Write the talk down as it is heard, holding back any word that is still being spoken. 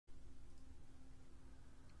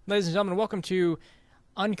Ladies and gentlemen, welcome to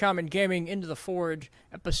Uncommon Gaming Into the Forge,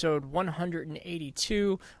 episode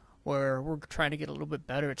 182, where we're trying to get a little bit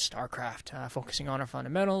better at Starcraft, focusing on our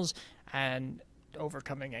fundamentals and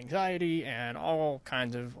overcoming anxiety and all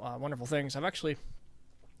kinds of wonderful things. I've actually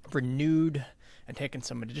renewed and taken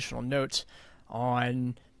some additional notes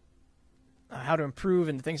on how to improve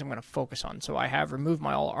and the things I'm going to focus on. So I have removed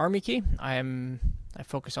my all-army key. I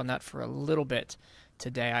focused on that for a little bit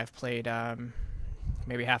today. I've played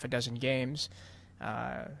maybe half a dozen games.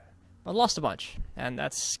 I lost a bunch, and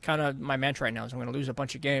that's kind of my mantra right now, is I'm going to lose a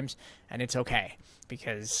bunch of games, and it's okay,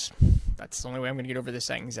 because that's the only way I'm going to get over this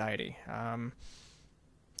anxiety.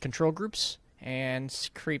 Control groups and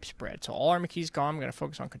creep spread. So all army keys gone. I'm going to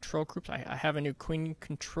focus on control groups. I have a new queen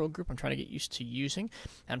control group I'm trying to get used to using,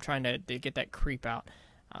 and I'm trying to get that creep out.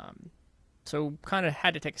 So kind of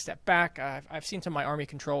had to take a step back. I've seen some of my army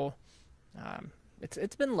control.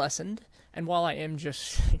 It's been lessened, and while I am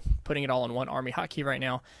just putting it all in one army hotkey right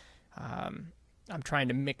now, I'm trying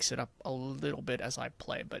to mix it up a little bit as I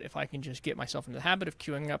play. But if I can just get myself into the habit of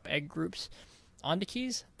queuing up egg groups onto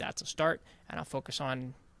keys, that's a start, and I'll focus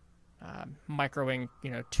on microing,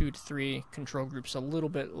 2 to 3 control groups a little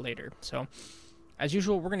bit later. So, as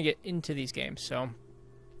usual, we're going to get into these games. So,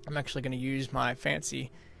 I'm actually going to use my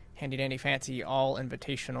fancy, handy-dandy fancy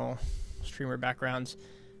all-invitational streamer backgrounds.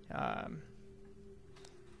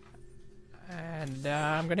 And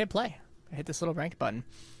I'm going to hit play. I hit this little ranked button.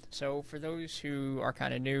 So for those who are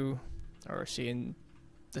kind of new or seeing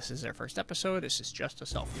this is their first episode, this is just a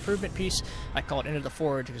self-improvement piece. I call it Into the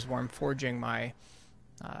Forge because where I'm forging my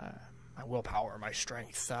willpower, my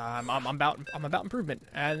strength. I'm about improvement,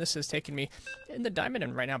 and this has taken me in the diamond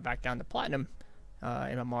and right now back down to platinum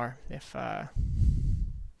MMR if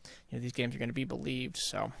these games are going to be believed.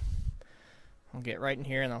 So I'll get right in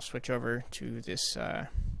here and I'll switch over to this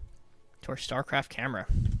to our Starcraft camera,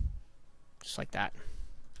 just like that.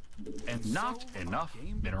 And not enough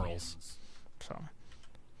minerals. So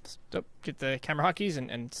get the camera hotkeys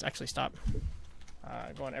and actually stop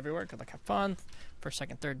going everywhere. Good luck, have fun. First,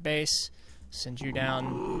 second, third base. Send you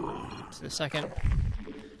down to the second.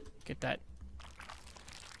 Get that.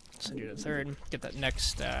 Send you to the third. Get that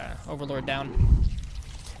next Overlord down.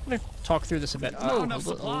 I'm gonna talk through this a bit. A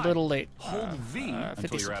little late. Hold V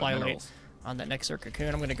 50 supply late on that next Zerg Cocoon.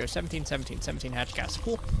 I'm going to go 17, 17, 17 hatch gas.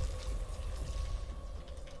 Cool.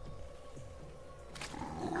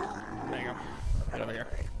 There you go. Get over here.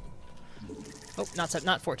 Oh,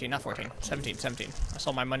 not 14, not 14. 17, 17. I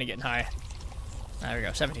saw my money getting high. There we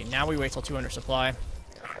go, 17. Now we wait till 200 supply.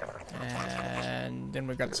 And then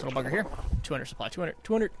we've got this little bugger here. 200 supply,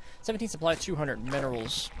 200, 17 supply, 200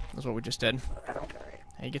 minerals. That's what we just did.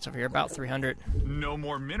 And he gets over here about 300. No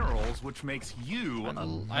more minerals, which makes you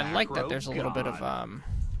I like that there's a little bit of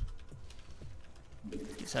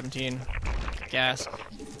 17 gas,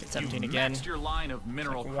 get 17 again. Your line of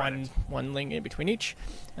mineral one link in between each,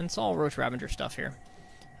 and it's all Roach Ravager stuff here.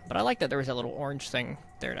 But I like that there was that little orange thing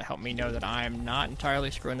there to help me know that I'm not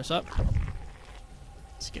entirely screwing this up.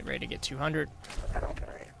 Let's get ready to get 200.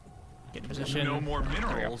 Get in position. No more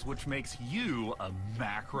minerals, which makes you a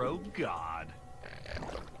macro god.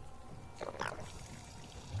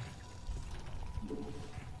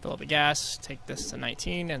 Fill up the gas, take this to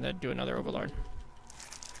 19, and then do another Overlord.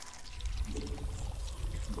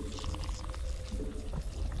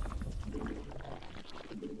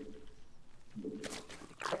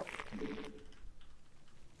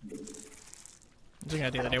 Looking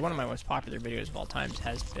at the other day, one of my most popular videos of all times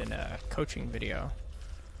has been a coaching video.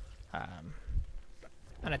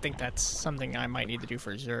 And I think that's something I might need to do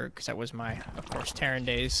for Zerg, because that was my, of course, Terran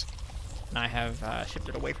days. And I have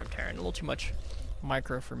shifted away from Terran. A little too much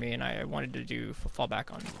micro for me, and I wanted to fall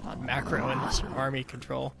back on macro and lesser army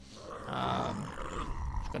control.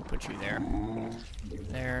 Just going to put you there.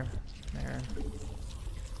 There.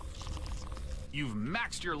 You've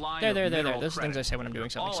maxed your line there. Mineral Those are things I say when I'm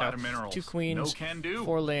doing something. All out of minerals. 2 queens, no can do.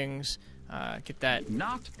 4 lings, get that.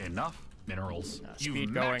 Not enough minerals. Speed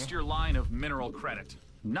You've going. maxed your line of mineral credit.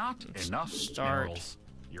 Not enough Start minerals.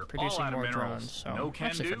 You're producing all out more of minerals. drones. So no can I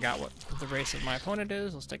actually do. forgot what the race of my opponent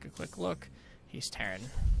is. Let's take a quick look. He's Terran.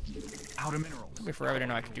 Out of minerals. Took me forever to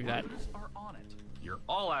know I could do that. Are on it. You're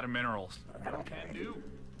all out of minerals. No can do.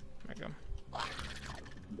 There we go.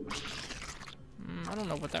 I don't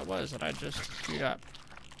know what that was that I just queued up.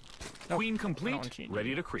 Nope, Queen complete.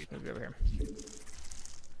 Ready to creep. Move over here.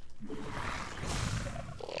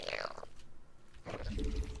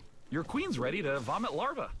 Your queen's ready to vomit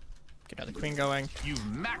larva. Get another queen going. You've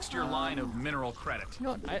maxed your line of mineral credit. You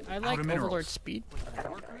know what? I like Overlord speed,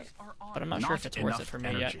 but I'm not sure if it's worth it for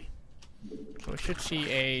me yet. So we should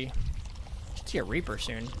see see a Reaper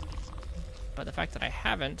soon. But the fact that I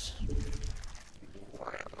haven't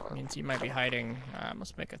means he might be hiding.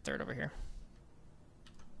 Let's make a third over here.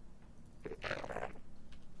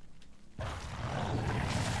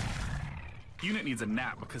 Unit needs a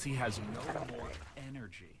nap because he has no more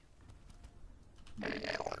energy.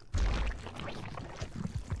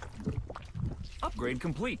 Upgrade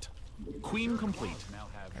complete. Queen complete. Now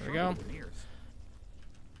have there we go.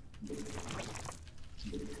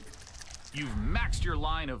 You've maxed your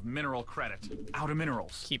line of mineral credit. Out of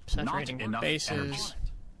minerals. Keep saturating Not enough bases. energy.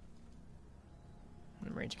 The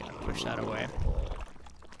Marine's gonna push that away.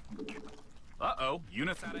 Uh-oh,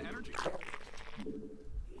 units out of energy.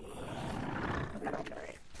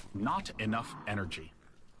 Not enough energy.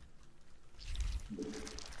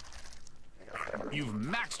 You've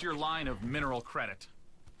maxed your line of mineral credit.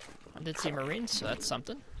 I did see Marines, so that's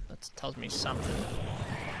something. That tells me something.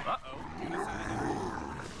 Uh-oh, units out of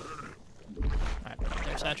energy. Alright,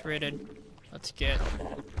 they're saturated. Let's get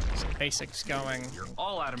some basics going. You're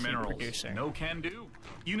all out of Keep minerals. producing. No can do.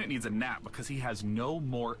 Unit needs a nap because he has no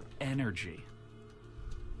more energy.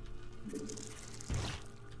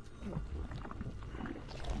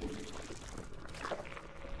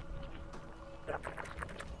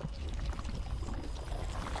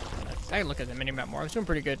 I look at the minimap more. I was doing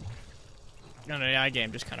pretty good on an AI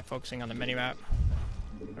game, just kind of focusing on the minimap.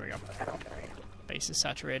 There we go. Base is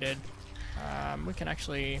saturated. We can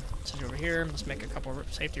actually sit over here. Let's make a couple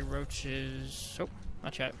of safety roaches. Oh,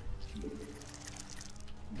 not yet.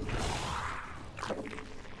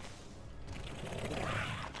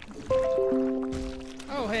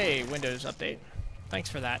 Oh, hey, Windows update. Thanks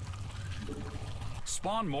for that.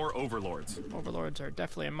 Spawn more overlords. Overlords are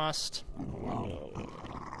definitely a must.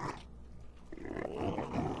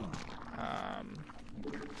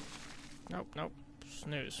 Nope.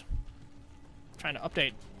 Snooze. Trying to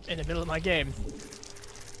update in the middle of my game.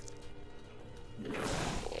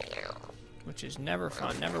 Which is never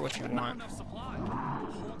fun, never what you Not want. enough supply.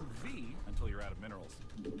 Hold V until you're out of minerals.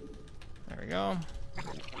 There we go.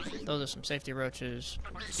 Those are some safety roaches.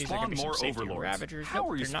 These are Spawn going to be more some safety overlords. ravagers. How Nope,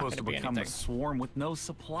 are you they're not supposed to gonna be become a anything. swarm with no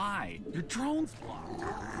supply? Your drone's blocked.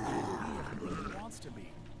 He wants to be.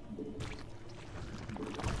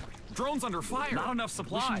 Drone's under fire. Not enough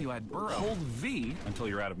supply. Wishing you had burrow. Hold V until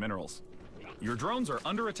you're out of minerals. Your drones are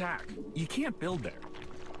under attack. You can't build there.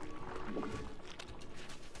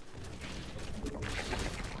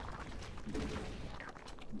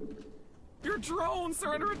 Your drones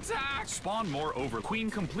are under attack! Spawn more over. Queen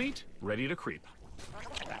complete, ready to creep.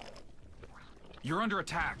 You're under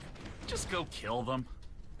attack. Just go kill them.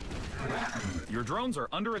 Your drones are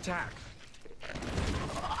under attack.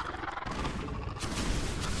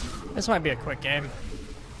 This might be a quick game.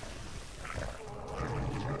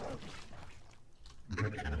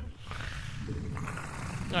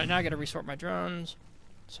 Alright, now I gotta resort my drones.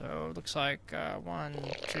 So it looks like 1,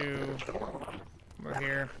 2, we're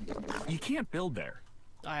here. You can't build there.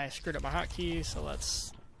 I screwed up my hotkeys, so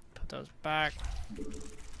let's put those back.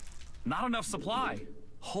 Not enough supply.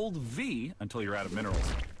 Hold V until you're out of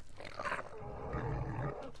minerals.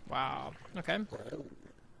 Wow. Okay.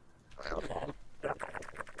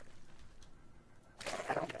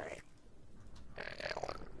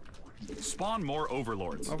 Spawn more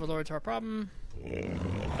overlords. Overlords are a problem.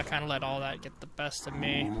 I kind of let all that get the best of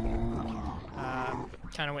me.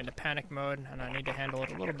 Kind of went into panic mode, and I need to handle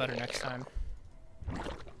it a little better next time.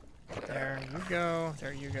 There you go.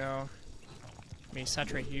 There you go. Let me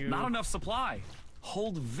saturate you. Not enough supply.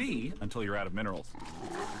 Hold V until you're out of minerals.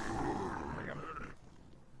 There we go.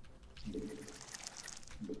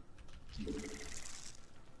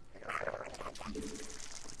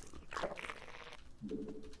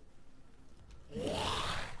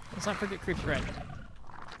 Let's not forget creep red.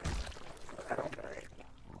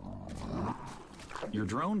 Your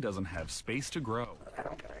drone doesn't have space to grow.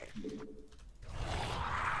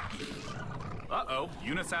 Uh-oh,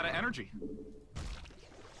 units out of energy.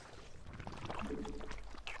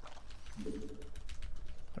 There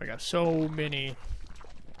we go. So many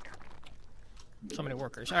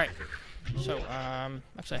workers. All right. So,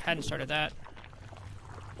 actually, I hadn't started that.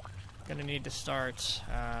 Gonna need to start.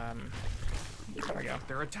 There we go.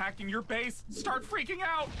 They're attacking your base. Start freaking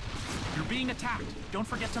out. You're being attacked. Don't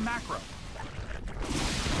forget to macro.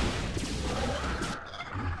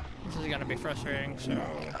 This is gonna be frustrating. So,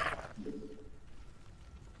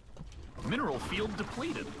 Mineral field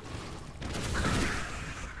depleted.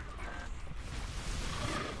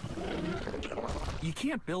 You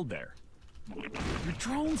can't build there. Your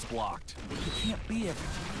drone's blocked. You can't be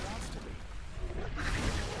everything he wants to be.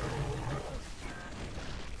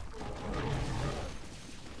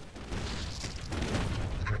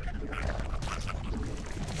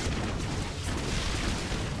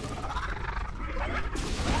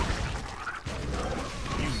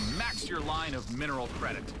 line of mineral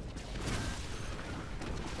credit.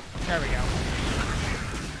 There we go.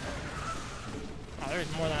 Oh,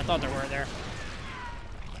 there's more than I thought there were there.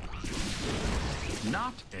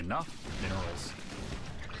 Not enough minerals.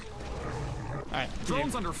 Alright.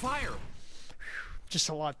 Drones under fire. Just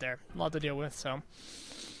a lot there. A lot to deal with, so.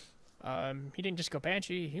 He didn't just go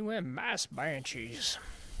Banshee, he went mass Banshees.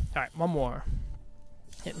 Alright, one more.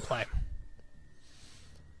 Hit and play.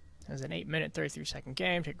 It was an 8-minute, 33-second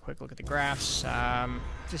game. Take a quick look at the graphs.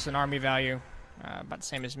 Just an army value. About the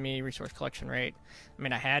same as me. Resource collection rate. I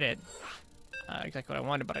mean, I had it. Exactly what I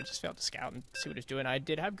wanted, but I just failed to scout and see what it's doing. I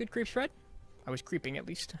did have good creep spread. I was creeping at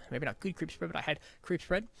least. Maybe not good creep spread, but I had creep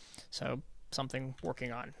spread. So, something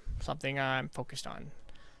working on. Something I'm focused on.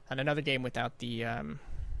 And another game without the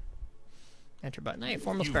enter button. Hey,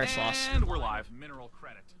 Formless Bear Sloths. And we're live. Mineral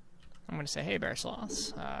credit. I'm going to say, hey, Bear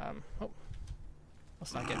Sloths. Oh.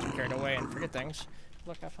 Let's not get too carried away and forget things.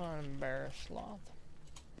 Look, I found Bear Sloth.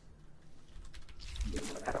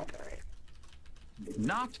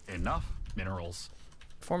 Not enough minerals.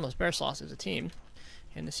 Formless Bear Sloths is a team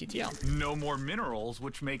in the CTL. No more minerals,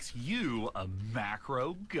 which makes you a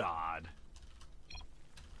macro god.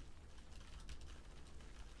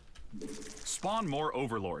 Spawn more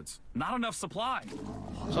overlords. Not enough supply.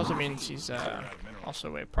 This also means he's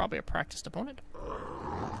also probably a practiced opponent.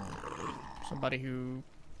 Somebody who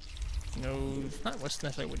knows not what's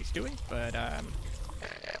necessarily what he's doing, but at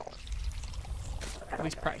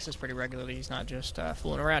least practices pretty regularly. He's not just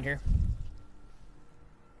fooling around here.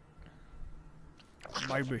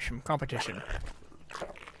 Might be some competition.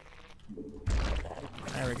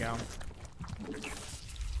 There we go.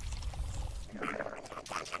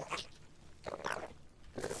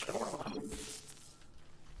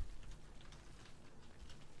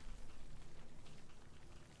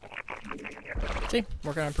 See,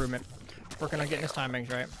 working on improvement. Working on getting his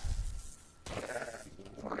timings right.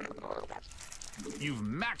 You've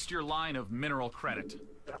maxed your line of mineral credit.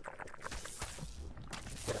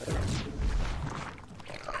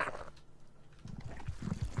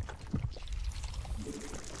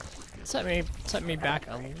 Set me back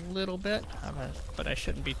a little bit, but I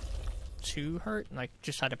shouldn't be too hurt. Like,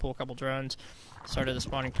 just had to pull a couple drones. Started the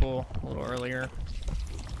spawning pool a little earlier.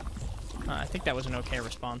 I think that was an okay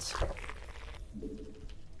response.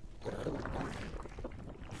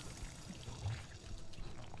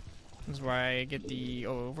 This is where I get the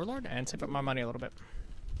Overlord and save up my money a little bit.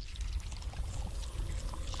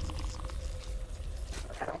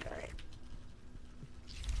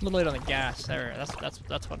 A little late on the gas there.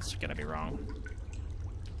 That's what's gonna be wrong.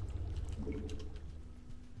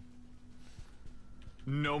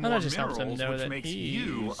 No more just helps him minerals, know which that makes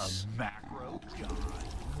you a macro god.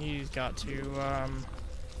 He's got to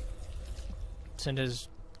send his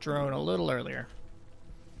drone a little earlier.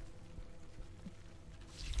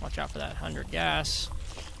 Watch out for that 100 gas.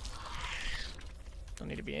 Don't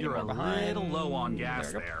need to be any more behind. You're a little low on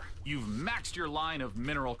gas there. You've maxed your line of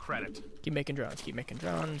mineral credit. Keep making drones. Keep making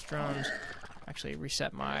drones. Drones. Actually,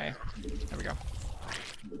 reset my. There we go.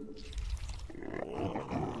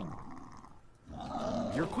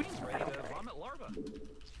 Your queen's ready to vomit larva.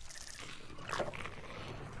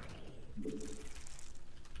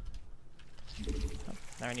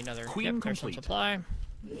 Now I need another. Queen there's some complete. supply.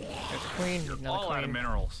 There's a queen. Need another All queen. out of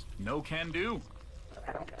minerals. No can do.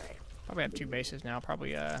 Probably have 2 bases now.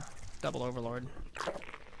 Probably double Overlord.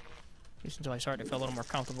 At least until I start to feel a little more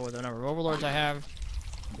comfortable with the number of Overlords I have.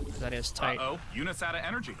 That is tight. Uh-oh, units out of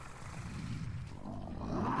energy.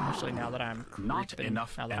 Especially now that I'm creeping. Not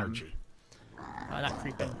enough now that energy. I'm, not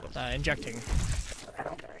creeping. Injecting.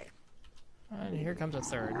 And here comes a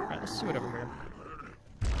third. All right, let's see what over here.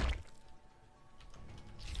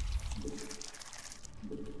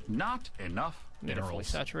 Not enough Need to fully minerals.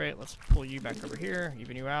 saturate. Let's pull you back over here.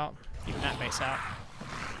 Even you out. Even that base out.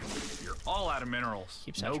 You're all out of minerals.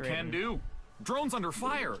 Keep no saturating. can do. Drones under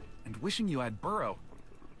fire. And wishing you had burrow.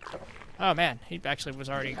 Oh man, he actually was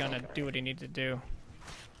already gonna do what he needed to do.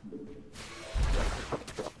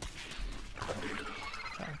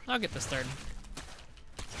 So, I'll get this third.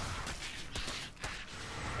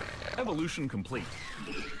 Evolution complete.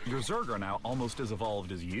 Your Zerg are now almost as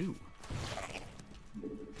evolved as you.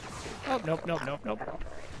 Oh, nope, nope, nope, nope.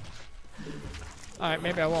 Alright,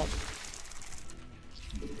 maybe I won't.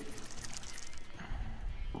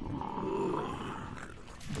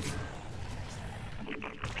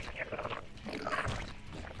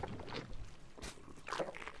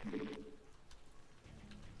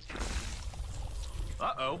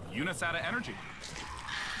 Uh-oh, units out of energy.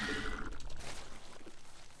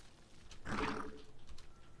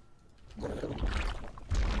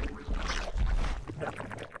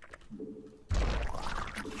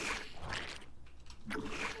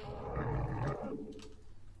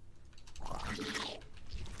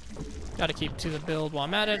 Gotta keep to the build while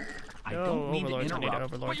I'm at it. I don't mean to Overlords. I need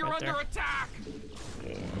interrupt, overlords but you're right under there. attack!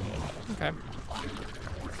 Okay.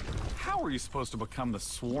 How are you supposed to become the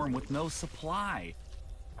swarm with no supply?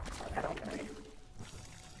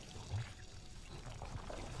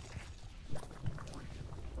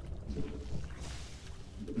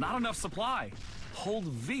 Not enough supply. Hold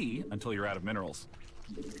V until you're out of minerals.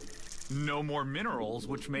 No more minerals,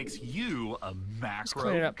 which makes you a macro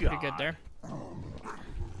Clean it up pretty god. good there.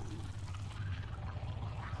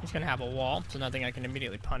 He's gonna have a wall, so nothing I can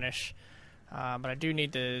immediately punish. But I do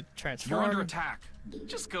need to transform. You're under attack.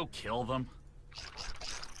 Just go kill them.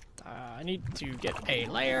 I need to get a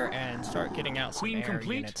layer and start getting out some Queen air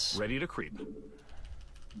complete. units. Ready to creep.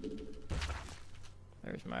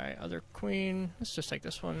 There's my other queen. Let's just take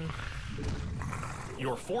this one.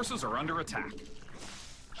 Your forces are under attack.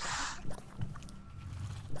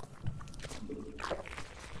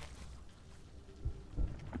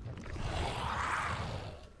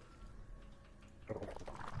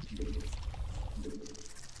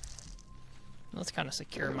 Let's kind of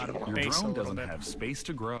secure him out of Your base a drone little doesn't bit. have space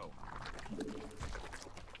to grow.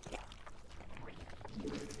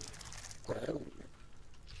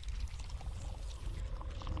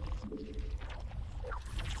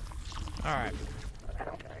 All right.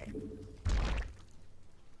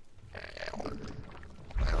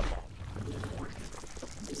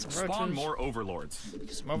 Some Spawn roaches. more overlords.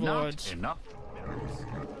 Some overlords. Not enough minerals.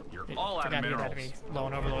 You're all out of Forgot he had minerals. to be low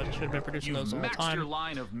on overlords. Should have been producing You've those the whole maxed time. your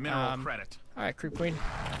line of mineral credit. All right, creep queen.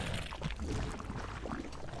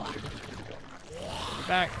 Get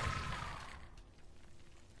back.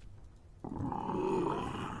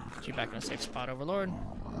 Get you back in a safe spot, overlord.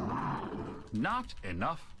 Not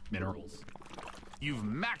enough minerals. You've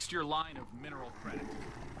maxed your line of mineral credit.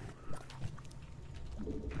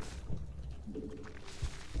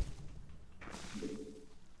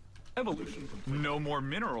 Evolution. No more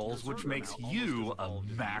minerals, which makes you a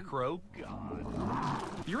macro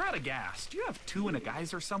god. You're out of gas. Do you have 2 in a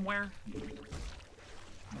geyser somewhere?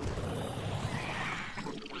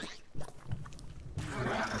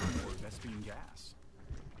 Vespine gas.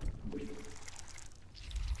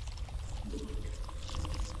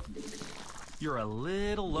 You're a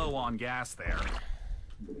little low on gas there.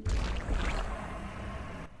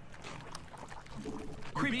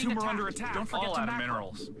 Creep tumor under attack. Don't forget to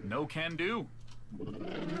minerals. No can do.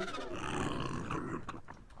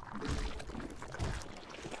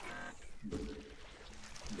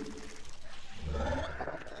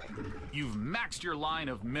 You've maxed your line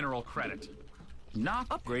of mineral credit. Not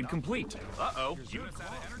upgrade complete. Uh-oh. Units out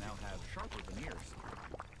of energy now have sharper veneers.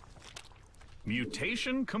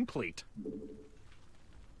 Mutation complete.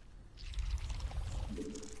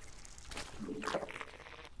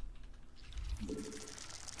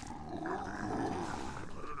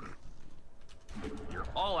 You're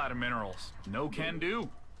all out of minerals. No can do.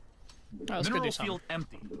 Oh, let's go do Mineral something. field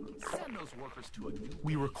empty. Send those workers to a new...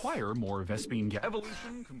 We require more Vespine gas.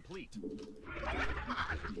 Evolution complete.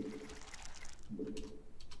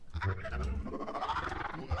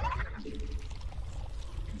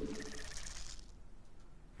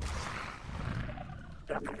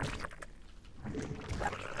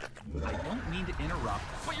 I don't mean to interrupt,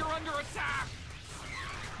 but you're under attack!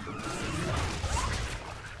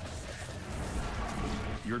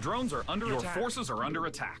 Your drones are under attack. Your forces are under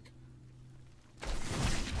attack.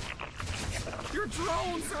 Your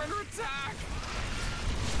drones are under attack!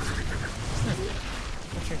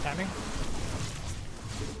 What's your timing?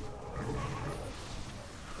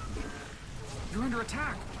 You're under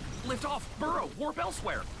attack. Lift off, burrow, warp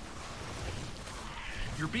elsewhere.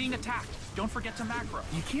 You're being attacked. Don't forget to macro.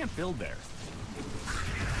 You can't build there.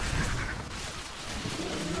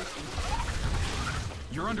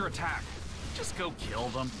 You're under attack. Just go kill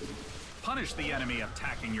them. Punish the enemy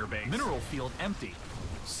attacking your base. Mineral field empty.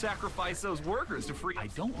 Sacrifice those workers to free. I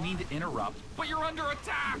don't mean to interrupt, but you're under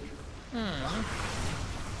attack!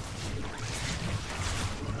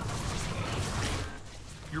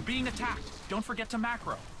 You're being attacked. Don't forget to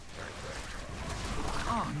macro.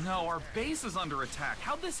 Oh no, our base is under attack.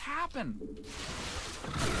 How'd this happen?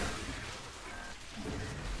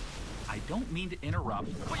 I don't mean to interrupt,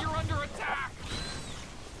 but you're under attack!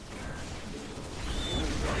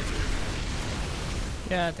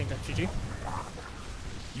 Yeah, I think that's GG.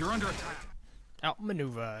 You're under attack.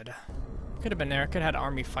 Outmaneuvered. Could have been there. Could have had an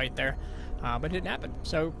army fight there. But it didn't happen.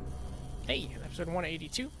 So, hey, episode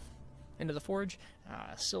 182. Into the Forge.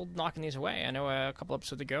 Still knocking these away. I know a couple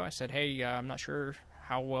episodes ago I said, hey, I'm not sure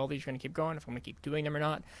how well these are going to keep going, if I'm going to keep doing them or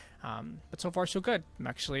not. But so far, so good. I'm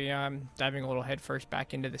actually diving a little headfirst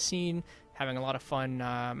back into the scene, having a lot of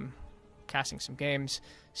fun casting some games.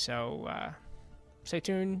 So stay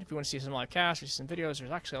tuned if you want to see some live casts or some videos.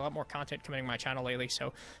 There's actually a lot more content coming to my channel lately,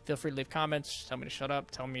 so feel free to leave comments. Tell me to shut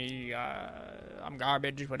up. Tell me I'm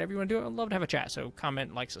garbage. Whatever you want to do, I'd love to have a chat. So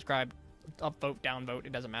comment, like, subscribe, upvote, downvote.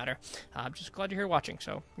 It doesn't matter. I'm just glad you're here watching.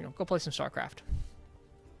 So, go play some StarCraft.